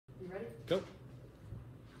Go.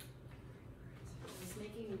 Just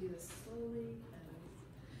making me do this slowly.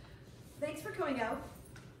 Thanks for coming out.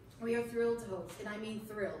 We are thrilled to host, and I mean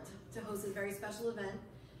thrilled, to host this very special event.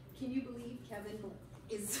 Can you believe Kevin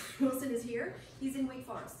Wilson is here? He's in Wake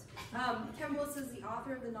Forest. Kevin Wilson is the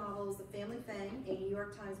author of the novels The Family Fang, a New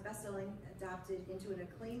York Times bestselling adapted into an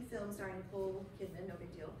acclaimed film starring Nicole Kidman, no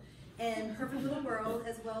big deal, and Perfect Little World,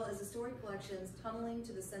 as well as the story collections Tunneling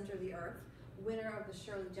to the Center of the Earth, winner of the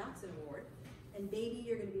Shirley Jackson Award, and Baby,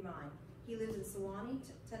 You're Gonna Be Mine. He lives in Sewanee,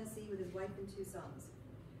 Tennessee with his wife and 2 sons.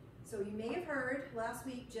 So you may have heard last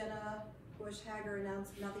week Jenna Bush-Hager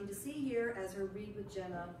announced Nothing to See Here as her Read with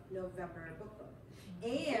Jenna November book club.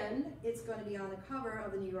 And it's going to be on the cover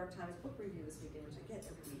of the New York Times book review this weekend, which I get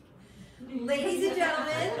every week. Ladies and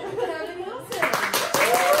gentlemen, Kevin Wilson.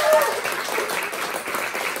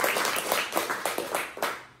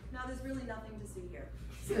 Now there's really nothing to see here.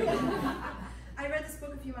 So, I read this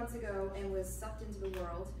book a few months ago and was sucked into the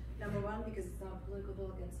world. Number one, because it's not a political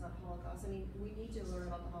book and it's not Holocaust. I mean, we need to learn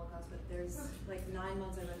about the Holocaust, but there's like 9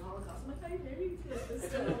 months I read Holocaust. I'm like, I hate this.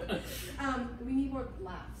 We need more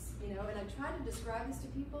laughs, you know? And I tried to describe this to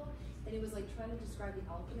people, and it was like trying to describe The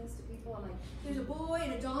Alchemist to people. I'm like, there's a boy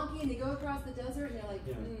and a donkey, and they go across the desert, and they're like,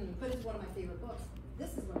 but it's one of my favorite books.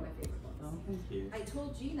 This is one of my favorite books. Oh, thank you. I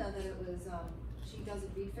told Gina that it was, she doesn't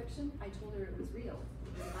read fiction. I told her it was real.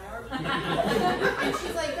 And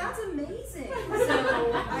she's like, that's amazing. So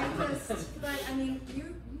I mean,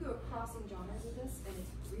 you are crossing genres with this, and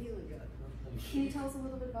it's really good. Can you tell us a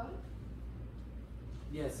little bit about it?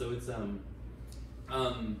 Yeah, so it's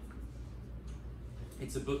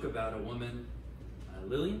a book about a woman,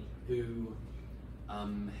 Lillian, who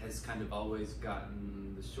has kind of always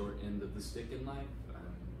gotten the short end of the stick in life.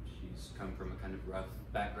 She's come from a kind of rough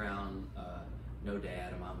background, no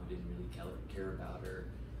dad, a mom who didn't really care about her.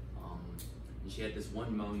 And she had this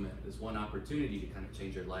one moment, this one opportunity to kind of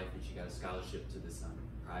change her life, and she got a scholarship to this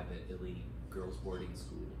private elite girls boarding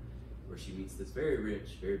school, where she meets this very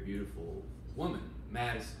rich, very beautiful woman,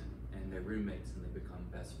 Madison, and they're roommates, and they become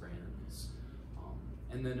best friends.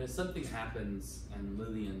 And then as something happens, and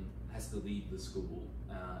Lillian has to leave the school,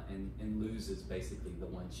 and loses basically the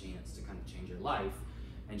one chance to kind of change her life,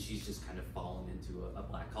 and she's just kind of fallen into a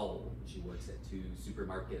black hole. She works at 2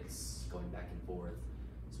 supermarkets, going back and forth,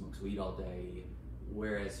 smokes weed all day,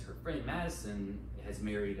 whereas her friend Madison has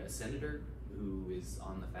married a senator who is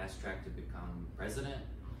on the fast track to become president,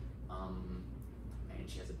 and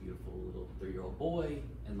she has a beautiful little 3-year-old boy,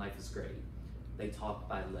 and life is great. They talk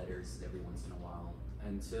by letters every once in a while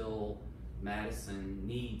until Madison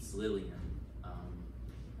needs Lillian,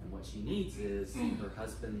 and what she needs is her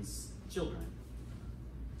husband's children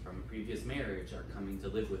from a previous marriage are coming to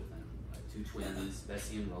live with them, 2 twins,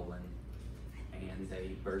 Bessie and Roland, and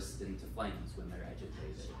they burst into flames when they're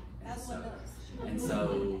agitated. As one does. And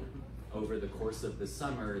so, over the course of the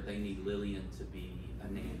summer, they need Lillian to be a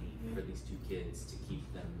nanny for these 2 kids to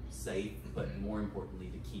keep them safe, but more importantly,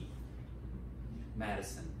 to keep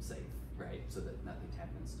Madison safe, right? So that nothing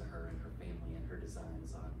happens to her and her family and her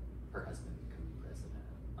designs on her husband becoming president.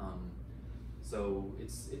 So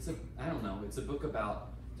it's a book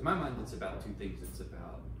about, to my mind, it's about 2 things. It's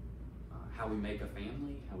about how we make a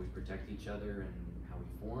family, how we protect each other, and how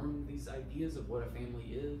we form these ideas of what a family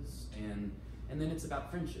is, and then it's about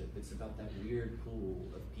friendship. It's about that weird pool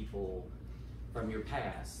of people from your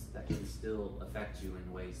past that can still affect you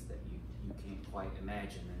in ways that you can't quite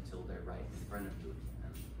imagine until they're right in front of you.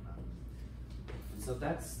 And so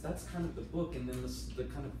that's kind of the book, and then the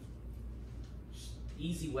kind of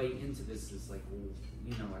easy way into this is like, well,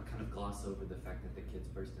 you know, I kind of gloss over the fact that the kids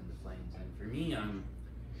burst into flames, and for me, I'm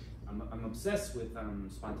obsessed with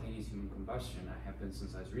spontaneous human combustion. I have been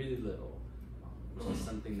since I was really little, which is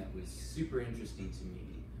something that was super interesting to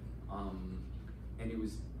me. And it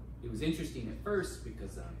was interesting at first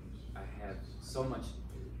because I had so much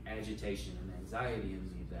agitation and anxiety in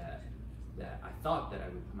me that I thought that I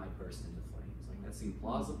might burst into flames. Like that seemed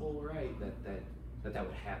plausible, right? That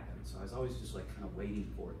would happen. So I was always just like kind of waiting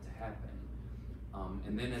for it to happen.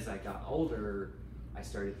 And then as I got older, I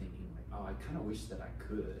started thinking, oh, I kind of wish that I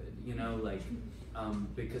could, you know, like,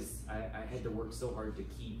 because I had to work so hard to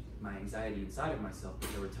keep my anxiety inside of myself,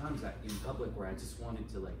 but there were times in public where I just wanted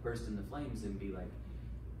to like burst into flames and be like,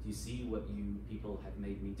 do you see what you people have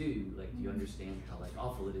made me do? Like, do you understand how like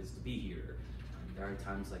awful it is to be here? There are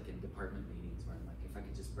times like in department meetings where I'm like, if I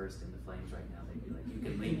could just burst into flames right now, they'd be like, you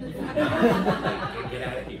can leave, like, get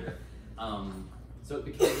out of here. So it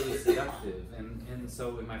became really seductive, and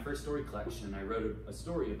so in my first story collection, I wrote a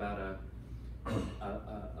story about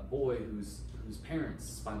a boy whose parents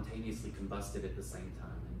spontaneously combusted at the same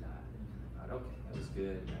time and died. And I thought, okay, that was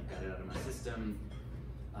good. I got it out of my system.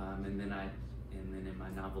 And then in my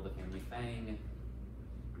novel, The Family Fang,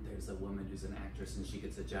 there's a woman who's an actress, and she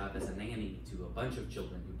gets a job as a nanny to a bunch of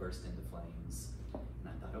children who burst into flames. And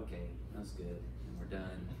I thought, okay, that's good, and we're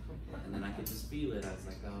done. And then I could just feel it. I was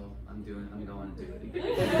like, oh, I'm going to do it again.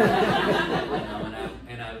 You know,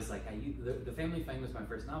 and I was like, The Family Fang was my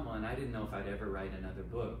first novel, and I didn't know if I'd ever write another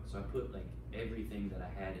book. So I put like everything that I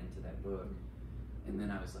had into that book. And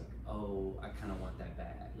then I was like, oh, I kind of want that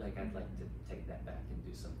back. Like, I'd like to take that back and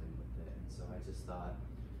do something with it. And so I just thought,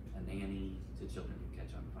 a nanny to children who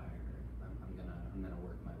catch on fire. I'm gonna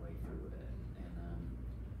work my way through it.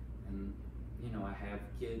 And you know, I have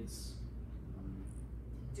kids.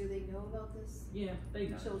 Do they know about this? Yeah, they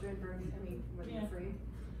know. Children burning. I mean, were they afraid?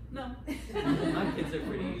 No. My kids are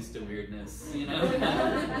pretty used to weirdness. You know,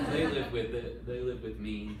 they live with it. They live with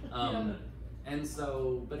me. And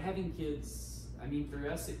so, but having kids, I mean, for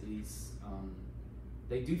us at least,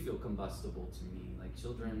 they do feel combustible to me. Like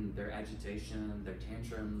children, their agitation, their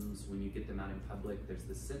tantrums, when you get them out in public, there's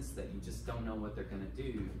this sense that you just don't know what they're gonna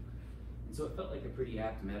do. And so it felt like a pretty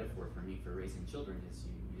apt metaphor for me for raising children, is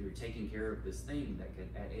you're taking care of this thing that could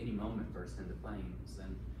at any moment burst into flames.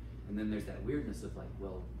 And then there's that weirdness of like,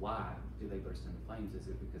 well, why do they burst into flames? Is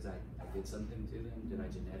it because I did something to them? Did I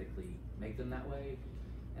genetically make them that way?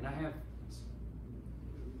 And I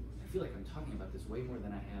feel like I'm talking about this way more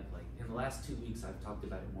than I have, like, in the last 2 weeks I've talked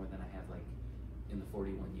about it more than I have, like, in the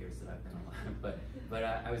 41 years that I've been alive. But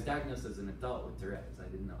I was diagnosed as an adult with Tourette's. I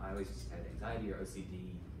didn't know, I always just had anxiety or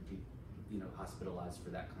OCD, you know, hospitalized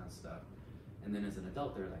for that kind of stuff. And then as an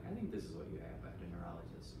adult, they're like, I think this is what you have. I had a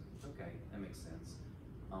neurologist. Okay, that makes sense.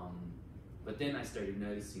 But then I started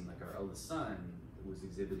noticing, like, our oldest son was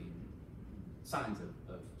exhibiting signs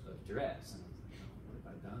of Tourette's. And I was like, oh, what have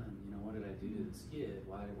I done? You know, what did I do to this kid?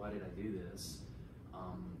 Why did I do this?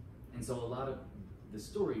 And so a lot of the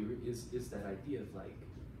story is that idea of like,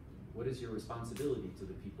 what is your responsibility to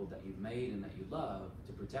the people that you've made and that you love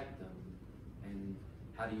to protect them? And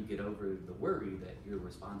how do you get over the worry that you're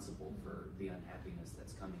responsible for the unhappiness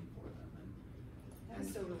that's coming for them?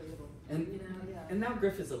 That's so relatable. And, you know, yeah. And now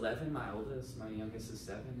Griff is 11, my oldest, my youngest is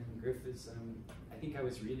 7, and Griff is, I think I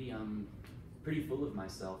was really pretty full of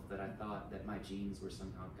myself that I thought that my genes were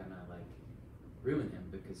somehow gonna like ruin him,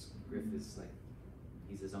 because Griff is like,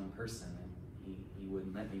 he's his own person, and he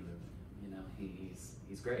wouldn't let me ruin him. You know,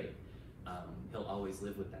 he's great. He'll always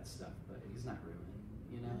live with that stuff, but he's not ruined.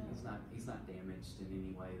 You know, he's not damaged in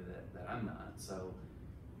any way that I'm not. So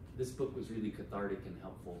this book was really cathartic and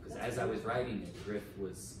helpful, because as I was writing it, Griff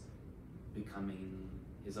was becoming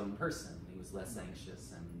his own person. He was less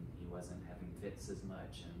anxious, and he wasn't having fits as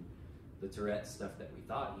much, and the Tourette stuff that we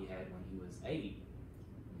thought he had when he was 8,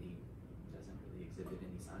 he doesn't really exhibit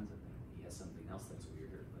any signs of that. He has something else that's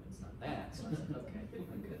weirder, but it's not that. So I was like, okay,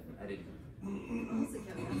 I'm good. I didn't know. Honestly,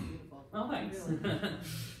 Kevin, that's beautiful. Oh, thanks. Really.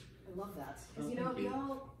 I love that. Because, you know, thank we you.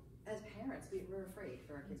 all, as parents, we're afraid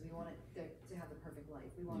for our kids. We want to have the perfect life.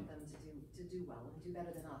 We want them to do well and do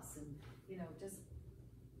better than us. And, you know, just,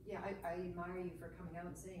 yeah, I admire you for coming out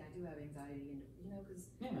and saying, I do have anxiety. And, you know, because,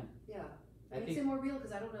 yeah. It makes it more real,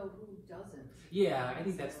 because I don't know who doesn't. Yeah, I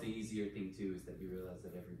think that's the easier thing too, is that you realize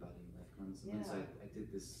that everybody, like once I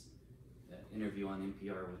did this interview on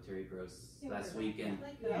NPR with Terry Gross last week, and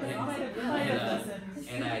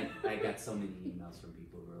I got so many emails from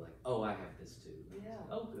people who were like, oh, I have this too. Yeah.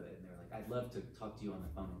 Oh, good. And they're like, I'd love to talk to you on the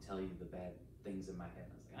phone and tell you the bad things in my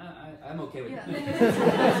head. And I was like, I'm okay with it. It's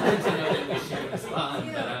good to know that we should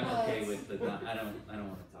respond, but I'm okay with the, I don't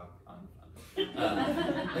want to talk on the phone.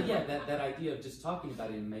 But yeah, that idea of just talking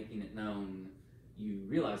about it and making it known, you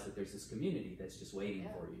realize that there's this community that's just waiting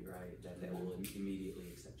for you, right? That will immediately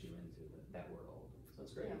accept you into that world. So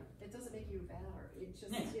it's great. Yeah. It doesn't make you bad, or it's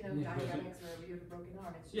just, you know, diabetics or you have a broken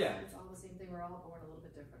arm. It's just, it's all the same thing. We're all born a little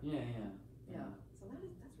bit different. Yeah. So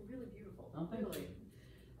that's really beautiful. Oh, thank you.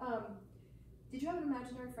 Did you have an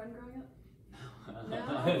imaginary friend growing up? No.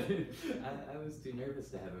 I was too nervous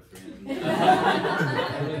to have a friend.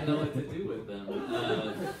 I didn't know what to do with them.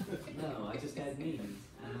 No, I just had me, and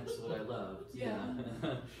that's what I loved. Yeah.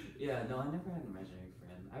 Yeah, no, I never had an imaginary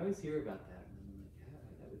friend. I always hear about that, and I'm like, yeah,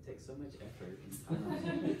 that would take so much effort and time.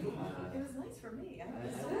 It was nice for me. I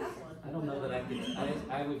just have one. I don't know that I could,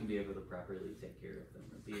 I wouldn't be able to properly take care of them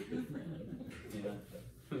or be a good friend. You know?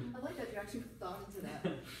 I like that you actually thought into that.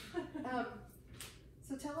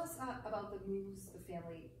 So tell us about the movie, The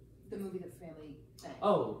Family Fang.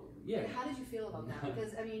 Oh, yeah. And how did you feel about that?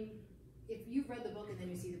 Because, I mean, if you've read the book and then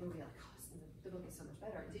you see the movie, you're like, oh, the book is so much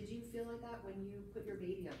better. Did you feel like that when you put your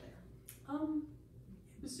baby out there?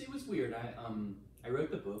 It was weird. I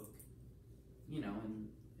wrote the book, you know, and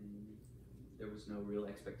there was no real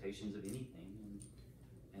expectations of anything,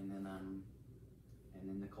 and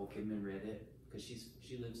then Nicole Kidman read it because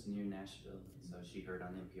she lives near Nashville, so she heard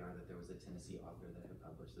on NPR that there was a Tennessee author that had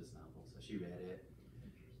published this novel, so she read it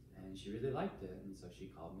and she really liked it, and so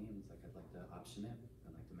she called me and was like, I'd like to option it,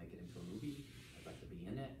 I'd like to make it into a movie, I'd like to be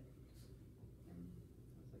in it, and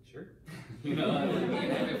I was like, sure. You know, I wouldn't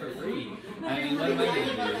have it for free. I mean, what am I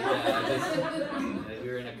gonna do? We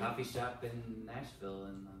were in a coffee shop in Nashville,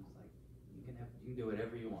 and I was like, you can do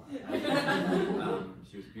whatever you want.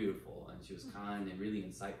 She was beautiful, and she was kind and really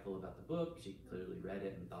insightful about the book. She clearly read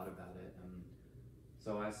it and thought about it, and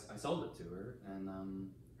so I sold it to her and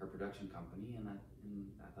her production company, and I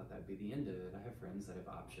thought that'd be the end of it. I have friends that have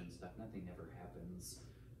optioned stuff. Nothing ever happens,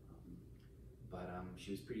 but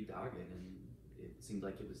she was pretty dogged, and it seemed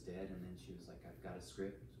like it was dead. And then she was like, I've got a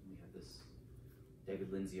script. We have this David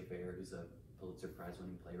Lindsay Affair, who's a Pulitzer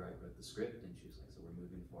Prize-winning playwright, wrote the script, and she was like, so we're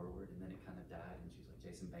moving forward. And then it kind of died, and she was like,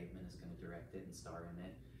 Jason Bateman is going to direct it and star in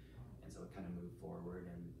it. And so it kind of moved forward,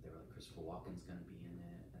 and they were like, Christopher Walken's going to be in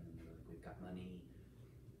it, and then they were like, we've got money,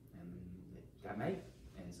 and it got made.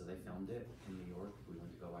 And so they filmed it in New York. We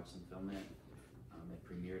went to go watch them film it. It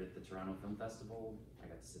premiered at the Toronto Film Festival. I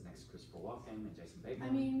got to sit next to Christopher Walken and Jason Bateman.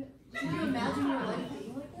 I mean, can you imagine your life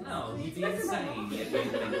being like that? No, you'd be insane.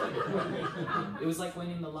 It was like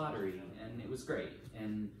winning the lottery, and it was great.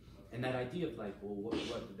 And that idea of like, well,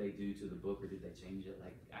 what did they do to the book, or did they change it?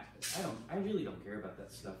 Like, I really don't care about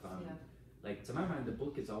that stuff. Like, to my mind, the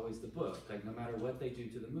book is always the book. Like, no matter what they do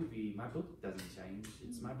to the movie, my book doesn't change.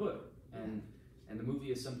 It's my book, and the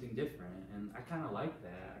movie is something different. And I kind of like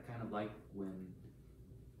that. I kind of like when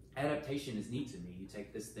adaptation is neat to me. You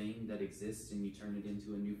take this thing that exists and you turn it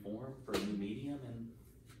into a new form for a new medium, and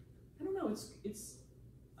I don't know, it's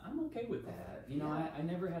I'm okay with that. You know, I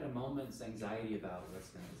never had a moment's anxiety about is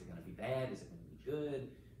it gonna be bad, is it gonna be good?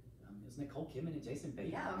 It was Nicole Kidman and Jason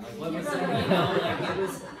Bateman. Yeah. Like, what was that? You know,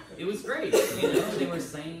 like, it was great. You know, they were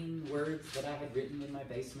saying words that I had written in my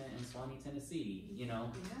basement in Swanee, Tennessee. You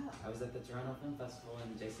know, I was at the Toronto Film Festival,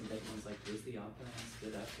 and Jason Bateman was like, "Here's the author," and I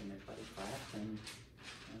stood up, and everybody clapped, and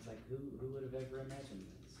I was like, who would have ever imagined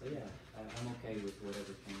this? So yeah, I'm okay with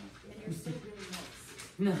whatever came after. And you're still really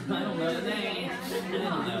nice. No, I don't know the name. I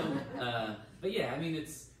don't know. But yeah, I mean,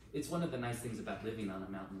 it's one of the nice things about living on a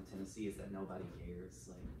mountain in Tennessee is that nobody cares.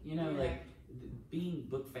 Like, you know, like being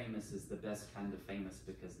book famous is the best kind of famous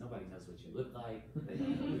because nobody knows what you look like. They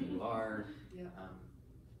don't know who you are.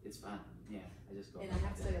 It's fun. Yeah, I just go. And I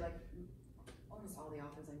have to say, like, almost all the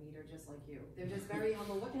authors I meet are just like you. They're just very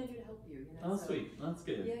humble. What can I do to help you? You know? Oh, so, sweet. Well, that's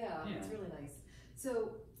good. Yeah, it's really nice.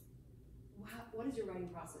 So, what is your writing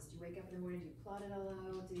process? Do you wake up in the morning? Do you plot it all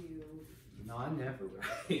out? Do you? No, I never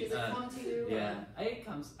write. Does it come to you? Yeah, it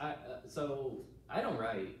comes. So I don't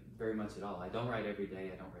write very much at all. I don't write every day.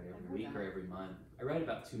 I don't write every week or every month. I write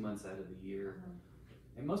about 2 months out of the year,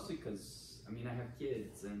 and mostly because I mean I have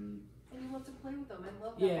kids and you love to play with them. I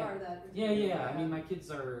love that part of that. Yeah. I mean my kids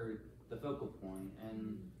are the focal point,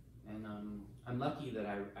 and I'm lucky that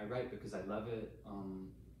I write because I love it.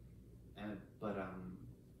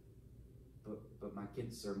 But my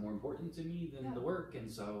kids are more important to me than the work,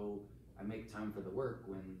 and so I make time for the work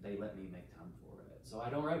when they let me make time for it. So I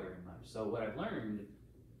don't write very much. So what I've learned,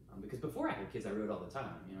 because before I had kids, I wrote all the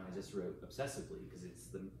time. You know, I just wrote obsessively because it's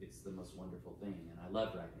the most wonderful thing, and I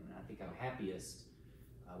love writing. And I think I'm happiest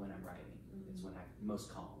when I'm writing. It's when I'm most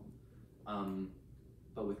calm.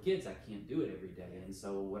 But with kids, I can't do it every day, and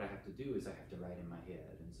so what I have to do is I have to write in my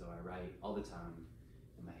head, and so I write all the time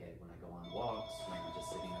in my head when I go on walks, when I'm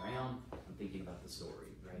just sitting around, I'm thinking about the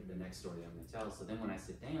story, right? The next story I'm going to tell. So then when I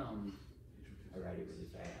sit down, I write it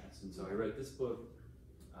really fast, and so I wrote this book.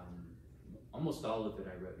 Almost all of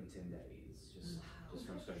it I wrote in 10 days, just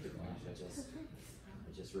from start to finish.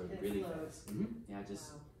 I just wrote it really fast. Yeah,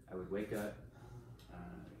 I would wake up.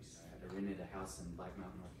 I rented a house in Black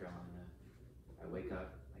Mountain, North Carolina. I wake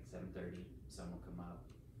up like 7:30, sun will come up.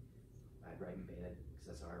 I'd write in bed because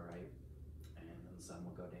that's how I write, and then the sun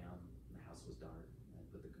will go down. And the house was dark. I'd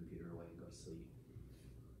put the computer away and go to sleep,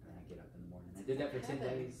 and then I get up in the morning. I did that for 10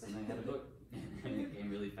 days, and I had a book, and it came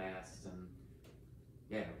really fast. And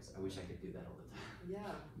yeah, I wish I could do that all the time.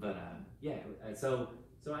 Yeah. But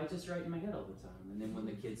so I just write in my head all the time, and then when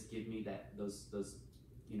the kids give me those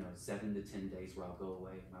 7 to 10 days where I'll go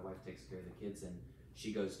away, my wife takes care of the kids, and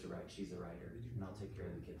she goes to write. She's a writer, and I'll take care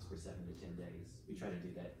of the kids for 7 to 10 days. We try to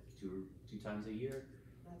do that two times a year.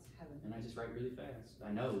 That's heaven. And I just write really fast.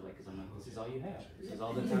 I know, because I'm like, this is all you have. This is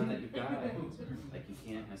all the time that you've got. Like, you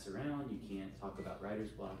can't mess around. You can't talk about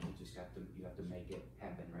writer's block. You just have to make it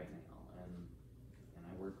happen right now. And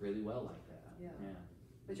I work really well like that. Yeah.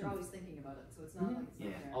 But you're always thinking about it, so it's not like it's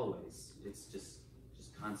not there. Always. It's just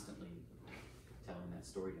constantly telling that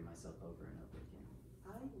story to myself over and over again.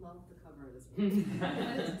 I love the cover of this book.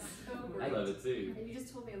 It's so great. I love it too. And you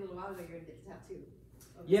just told me a little while ago you're gonna get the tattoo.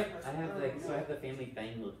 Yep, I have I have the family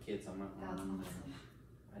thing with kids on my arm. That's awesome.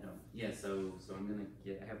 I don't. Yeah, so I'm gonna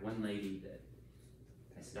get. I have one lady that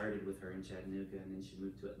I started with her in Chattanooga, and then she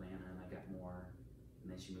moved to Atlanta, and I got more,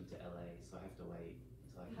 and then she moved to LA, so I have to wait.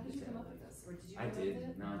 So I can How did get you to come LA. up with this, or did you? I come up did. with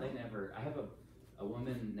it? No, they never. I have a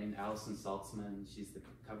woman named Allison Saltzman. She's the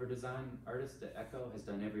cover design artist at Echo. Has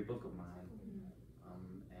done every book of mine,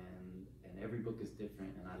 and every book is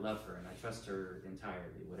different. And I love her, and I trust her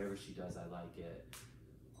entirely. Whatever she does, I like it.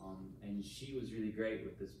 And she was really great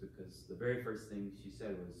with this because the very first thing she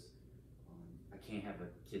said was, "I can't have a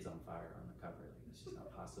kids on fire on the cover. Like it's just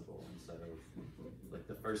not possible." And so, like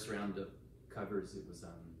the first round of covers, it was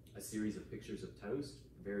a series of pictures of toast,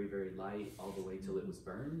 very, very light, all the way till it was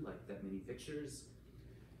burned, like that many pictures.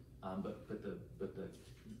 But the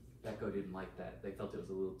Echo didn't like that. They felt it was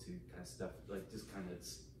a little too kind of stuff, like just kind of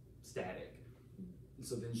static. And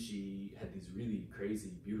so then she had these really crazy,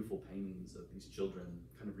 beautiful paintings of these children,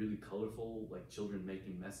 kind of really colorful, like children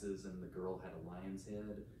making messes, and the girl had a lion's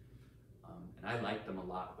head. And I liked them a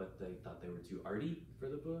lot, but they thought they were too arty for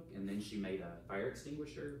the book. And then she made a fire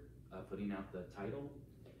extinguisher, putting out the title.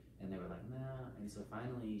 And they were like, nah. And so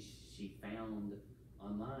finally she found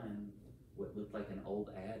online what looked like an old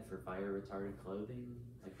ad for fire retardant clothing,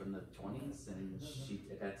 like from the 20s. And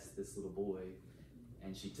that's this little boy.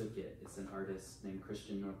 And she took it. It's an artist named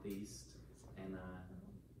Christian Northeast. And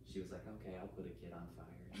she was like, okay, I'll put a kid on fire.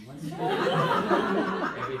 And once she did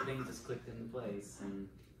it, everything just clicked into place. And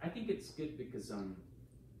I think it's good because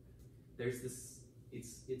there's this,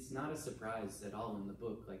 it's not a surprise at all in the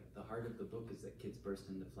book. Like the heart of the book is that kids burst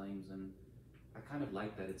into flames, and I kind of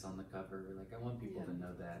like that it's on the cover. Like I want people to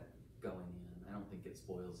know that going in. I don't think it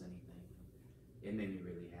spoils anything. It made me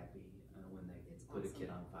really happy when they put a kid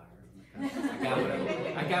on fire.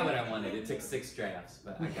 I got what I wanted. It took 6 drafts,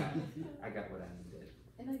 but I got what I needed.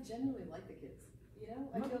 And I genuinely like the kids. You know,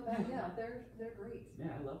 I feel bad. Yeah, they're great. Yeah,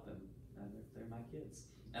 I love them. They're my kids.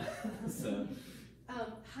 So.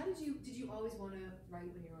 How did you always want to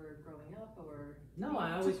write when you were growing up, or no?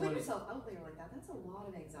 I always to put wanted yourself out there like that. That's a lot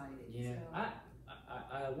of anxiety. Yeah, so.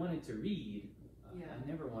 I wanted to read. Yeah. I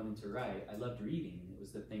never wanted to write. I loved reading. It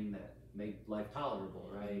was the thing that made life tolerable,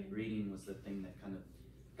 right? Reading was the thing that kind of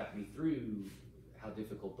got me through how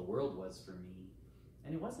difficult the world was for me.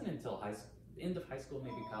 And it wasn't until end of high school,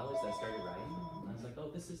 maybe college, that I started writing. And I was like, oh,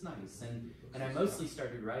 this is nice. And I mostly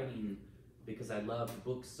started writing because I loved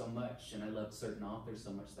books so much, and I loved certain authors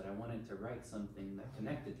so much that I wanted to write something that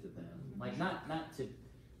connected to them. Like not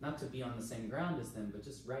to be on the same ground as them, but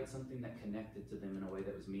just write something that connected to them in a way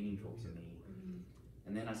that was meaningful to me.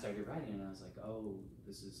 And then I started writing, and I was like, oh,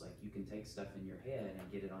 this is like, you can take stuff in your head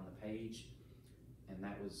and get it on the page. And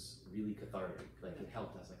that was really cathartic. Like it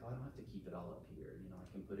helped. I was like, oh, I don't have to keep it all up here. You know,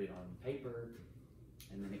 I can put it on paper,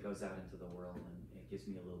 and then it goes out into the world, and it gives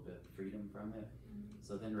me a little bit of freedom from it.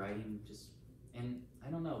 So then writing and I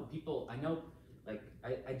don't know, people, I know, like,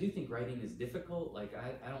 I do think writing is difficult. Like,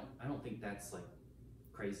 I don't think that's like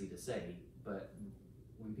crazy to say, but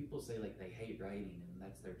when people say like they hate writing and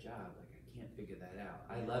that's their job, like I can't figure that out.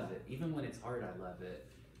 I love it. Even when it's hard, I love it.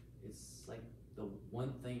 It's like the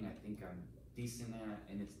one thing I think I'm decent at,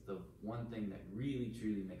 and it's the one thing that really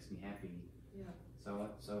truly makes me happy. Yeah.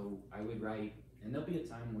 So I would write, and there'll be a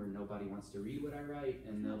time where nobody wants to read what I write,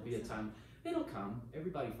 and there'll be a time, it'll come.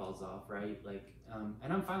 Everybody falls off, right? Like,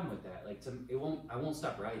 and I'm fine with that. Like, I won't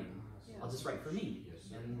stop writing. Yeah. I'll just write for me,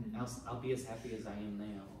 and I'll be as happy as I am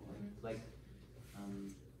now.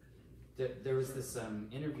 There was this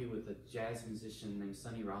interview with a jazz musician named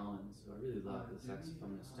Sonny Rollins, who I really love, the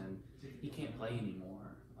saxophonist, and he can't play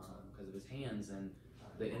anymore because of his hands. And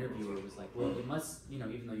the interviewer was like, well, it must, you know,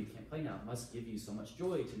 even though you can't play now, it must give you so much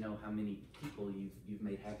joy to know how many people you've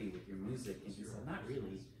made happy with your music. And he said, not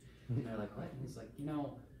really. And they're like, what? And he's like, you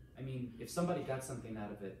know, I mean, if somebody got something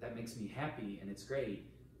out of it, that makes me happy and it's great,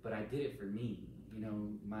 but I did it for me. You know,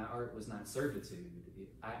 my art was not servitude.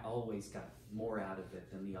 I always got more out of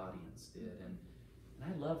it than the audience did. And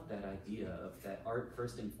I love that idea of that art,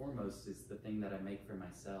 first and foremost, is the thing that I make for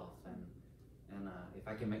myself. And if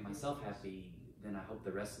I can make myself happy, then I hope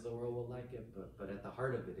the rest of the world will like it. But at the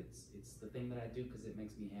heart of it, it's the thing that I do because it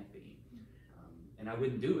makes me happy. And I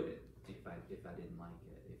wouldn't do it if I didn't like it.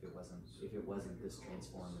 If it wasn't this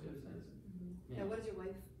transformative thing. Yeah. What does your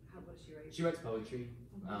wife? What does she write? She writes poetry.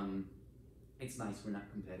 It's nice we're not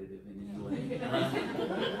competitive in any way.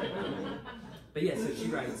 But yeah, so she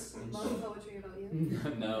writes. Love poetry about you?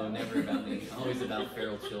 No, never about me. Always about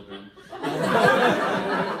feral children.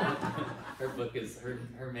 Her book is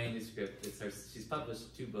her manuscript. She's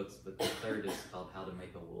published 2 books, but the 3rd is called How to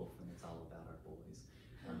Make a Wolf, and it's all about our boys,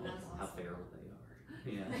 how feral they are.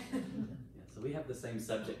 Yeah. Yeah. So we have the same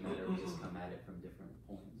subject matter. We just come at it from different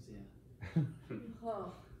points. Yeah.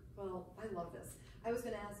 Oh, well, I love this. I was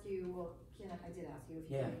going to ask you. Well, I did ask you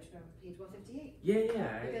if you could from page 158.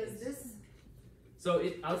 Yeah. Because this. So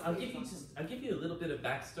I'll give you a little bit of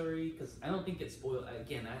backstory because I don't think it's spoiled.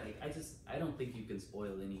 Again, I don't think you can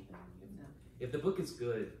spoil anything. No. If the book is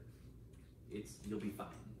good, you'll be fine.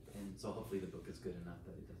 And so hopefully the book is good enough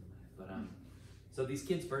that it doesn't matter. But so these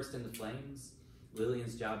kids burst into flames.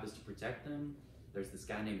 Lillian's job is to protect them. There's this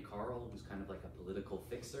guy named Carl who's kind of like a political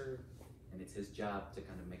fixer, and it's his job to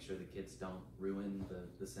kind of make sure the kids don't ruin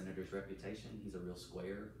the senator's reputation. He's a real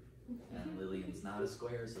square, and Lillian's not a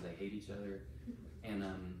square, so they hate each other. And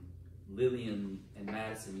Lillian and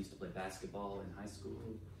Madison used to play basketball in high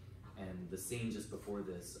school, and the scene just before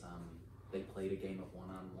this, they played a game of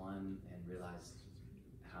one-on-one and realized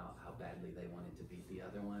how badly they wanted to beat the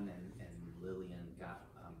other one, and Lillian got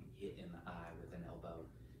hit in the eye with an elbow,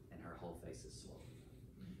 and her whole face is swollen.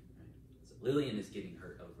 Right? So Lillian is getting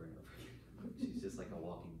hurt over and over again. She's just like a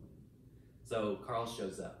walking wound. So Carl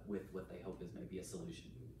shows up with what they hope is maybe a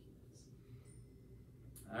solution for the kids.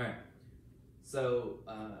 All right. So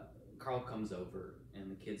Carl comes over,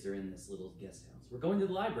 and the kids are in this little guest house. We're going to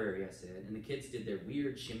the library, I said, and the kids did their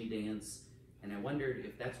weird shimmy dance, and I wondered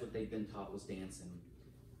if that's what they'd been taught was dancing.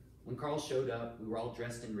 When Carl showed up, we were all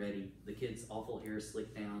dressed and ready. The kids' awful hair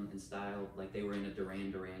slicked down and styled like they were in a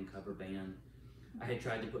Duran Duran cover band. I had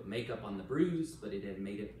tried to put makeup on the bruise, but it had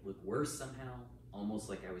made it look worse somehow, almost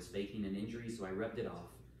like I was faking an injury, so I rubbed it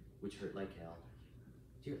off, which hurt like hell.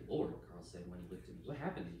 Dear Lord, Carl said when he looked at me, what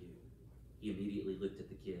happened to you? He immediately looked at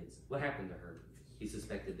the kids. What happened to her? He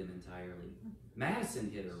suspected them entirely.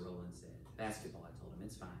 Madison hit her, Roland said. Basketball, I told him.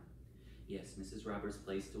 It's fine. Yes, Mrs. Roberts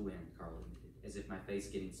plays to win, Carl admitted, as if my face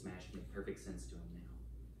getting smashed made perfect sense to him now.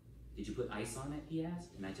 Did you put ice on it? He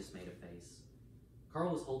asked, and I just made a face.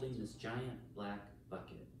 Carl was holding this giant black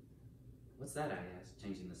bucket. What's that? I asked,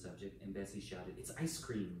 changing the subject, and Bessie shouted, it's ice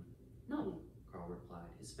cream. No, Carl replied,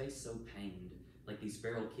 his face so pained, like these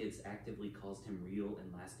feral kids actively caused him real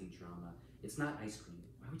and lasting trauma. It's not ice cream.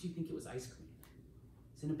 Why would you think it was ice cream?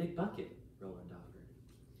 It's in a big bucket, Roland offered.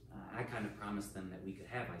 I kind of promised them that we could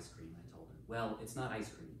have ice cream, I told him. Well, it's not ice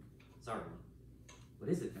cream. Sorry. What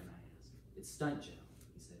is it then, I asked. It's stunt gel,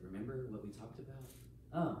 he said. Remember what we talked about?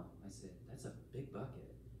 Oh, I said, that's a big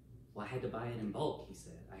bucket. Well, I had to buy it in bulk, he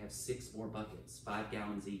said. I have 6 more buckets, 5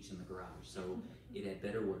 gallons each in the garage, so it had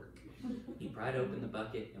better work. He pried open the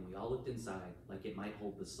bucket, and we all looked inside like it might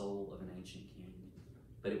hold the soul of an ancient king.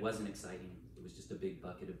 But it wasn't exciting. It was just a big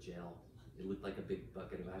bucket of gel. It looked like a big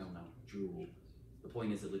bucket of, I don't know, drool. The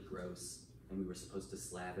point is it looked gross, and we were supposed to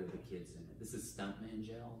slather the kids in it. This is stuntman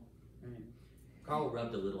gel. Right. Carl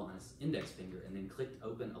rubbed a little on his index finger and then clicked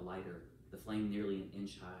open a lighter, the flame nearly an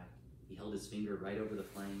inch high. He held his finger right over the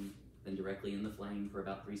flame, then directly in the flame for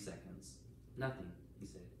about 3 seconds. Nothing, he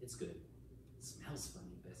said. It's good. It smells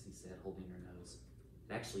funny, Bessie said, holding her nose.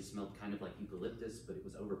 It actually smelled kind of like eucalyptus, but it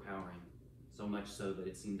was overpowering, so much so that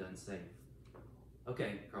it seemed unsafe.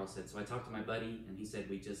 Okay, Carl said, so I talked to my buddy, and he said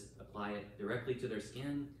we just apply it directly to their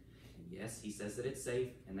skin. And yes, he says that it's safe,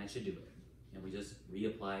 and that should do it. And we just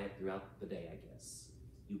reapply it throughout the day, I guess.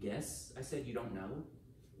 You guess? I said, you don't know?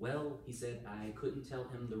 Well, he said, I couldn't tell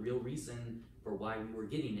him the real reason for why we were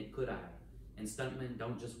getting it, could I? And stuntmen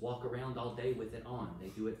don't just walk around all day with it on. They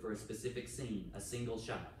do it for a specific scene, a single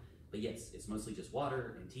shot. But yes, it's mostly just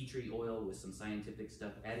water and tea tree oil with some scientific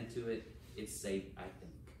stuff added to it. It's safe, I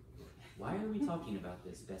think. Why are we talking about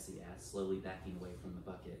this? Bessie asked, slowly backing away from the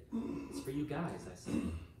bucket. It's for you guys, I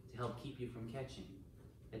said, to help keep you from catching.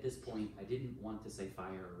 At this point, I didn't want to say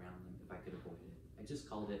fire around them if I could avoid it. I just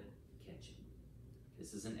called it catching.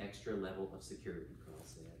 This is an extra level of security, Carl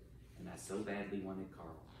said, and I so badly wanted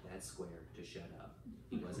Carl, that square, to shut up.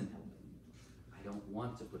 He wasn't helping me. I don't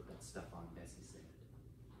want to put that stuff on, Bessie said.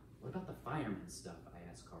 What about the fireman stuff? I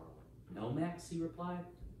asked Carl. No, Max, he replied.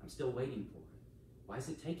 I'm still waiting for it. Why is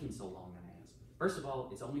it taking so long, I asked. First of all,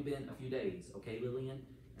 it's only been a few days, okay, Lillian?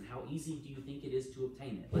 And how easy do you think it is to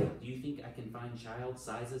obtain it? Like, do you think I can find child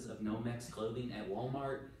sizes of Nomex clothing at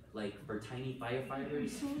Walmart, like for tiny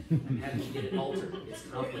firefighters? I'm having to get it altered. It's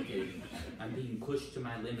complicated. I'm being pushed to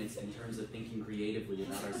my limits in terms of thinking creatively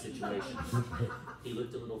about our situation. He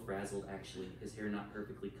looked a little frazzled, actually, his hair not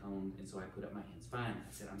perfectly combed, and so I put up my hands. Fine,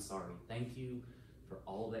 I said, I'm sorry. Thank you for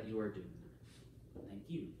all that you are doing. Thank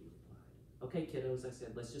you, he replied. Okay, kiddos, I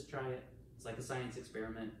said, let's just try it. It's like a science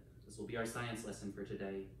experiment. This will be our science lesson for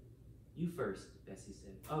today. You first, Bessie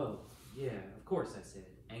said. Oh, yeah, of course, I said,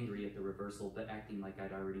 angry at the reversal, but acting like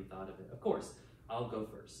I'd already thought of it. Of course, I'll go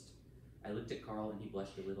first. I looked at Carl and he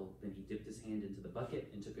blushed a little. Then he dipped his hand into the bucket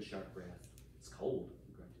and took a sharp breath. It's cold,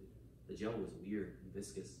 he grunted. The gel was weird and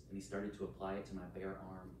viscous, and he started to apply it to my bare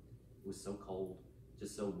arm. It was so cold,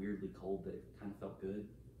 just so weirdly cold that it kind of felt good.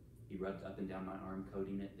 He rubbed up and down my arm,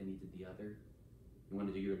 coating it, then he did the other. You want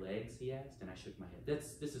to do your legs, he asked, and I shook my head.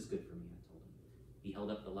 This is good for me, I told him. He held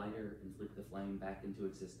up the lighter and flicked the flame back into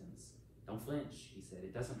existence. Don't flinch, he said,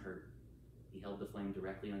 it doesn't hurt. He held the flame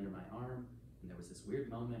directly under my arm, and there was this weird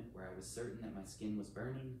moment where I was certain that my skin was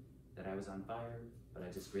burning, that I was on fire, but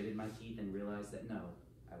I just gritted my teeth and realized that no,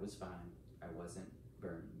 I was fine. I wasn't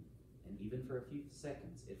burning. And even for a few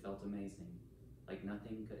seconds, it felt amazing, like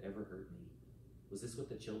nothing could ever hurt me. Was this what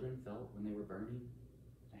the children felt when they were burning?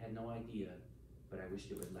 I had no idea, but I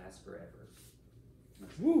wished it would last forever.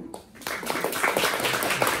 Woo!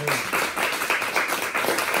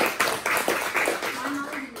 My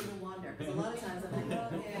mind didn't even wander, because a lot of times I'm like,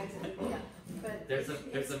 oh, yeah. But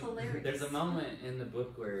there's a moment in the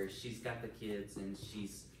book where she's got the kids and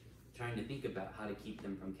she's trying to think about how to keep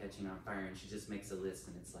them from catching on fire, and she just makes a list,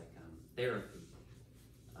 and it's like therapy,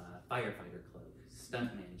 firefighter clothes,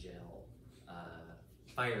 stuntman gel,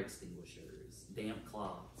 fire extinguishers, damp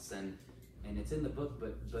cloths, and it's in the book,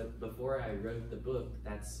 but before I wrote the book,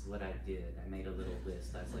 that's what I did. I made a little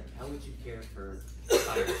list. I was like, how would you care for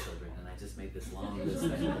fire children? And I just made this long list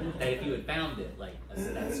that if you had found it, like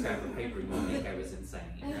that scrap of paper, you would think I was insane.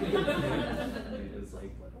 Right? It was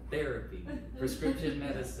like therapy, prescription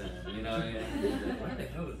medicine, you know, what the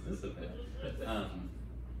hell is this about?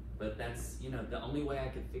 But that's, you know, the only way I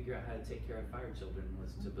could figure out how to take care of fire children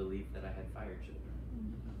was to believe that I had fire children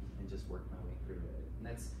and just work my way through it. And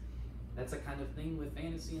that's a kind of thing with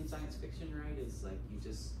fantasy and science fiction, right? Is like you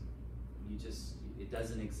just, it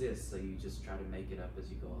doesn't exist, so you just try to make it up as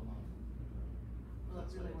you go along. Well,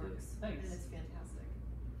 it really works. Thanks. And it's fantastic.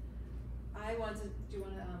 Do you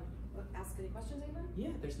want to ask any questions, Ava?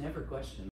 Yeah, there's never questions.